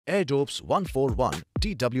Airdopes 141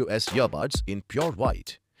 TWS Earbuds in pure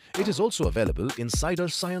white. It is also available in cider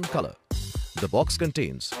cyan color. The box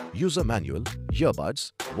contains user manual,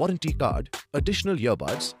 earbuds, warranty card, additional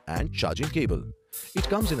earbuds and charging cable. It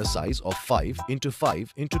comes in a size of 5 x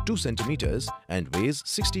 5 x 2 cm and weighs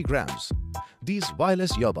 60 grams. These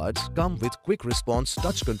wireless earbuds come with quick response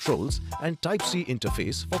touch controls and Type-C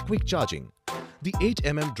interface for quick charging. The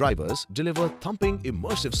 8mm drivers deliver thumping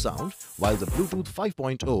immersive sound while the Bluetooth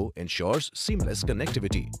 5.0 ensures seamless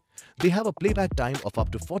connectivity. They have a playback time of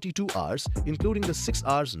up to 42 hours, including the 6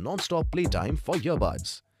 hours non-stop playtime for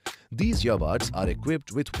earbuds. These earbuds are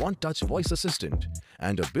equipped with one-touch voice assistant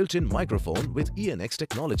and a built-in microphone with ENX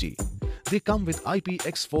technology. They come with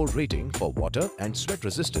IPX4 rating for water and sweat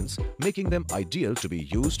resistance, making them ideal to be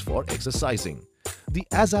used for exercising. The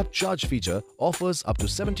ASAP charge feature offers up to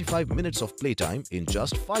 75 minutes of playtime in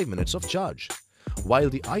just 5 minutes of charge, while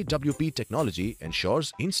the IWP technology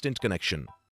ensures instant connection.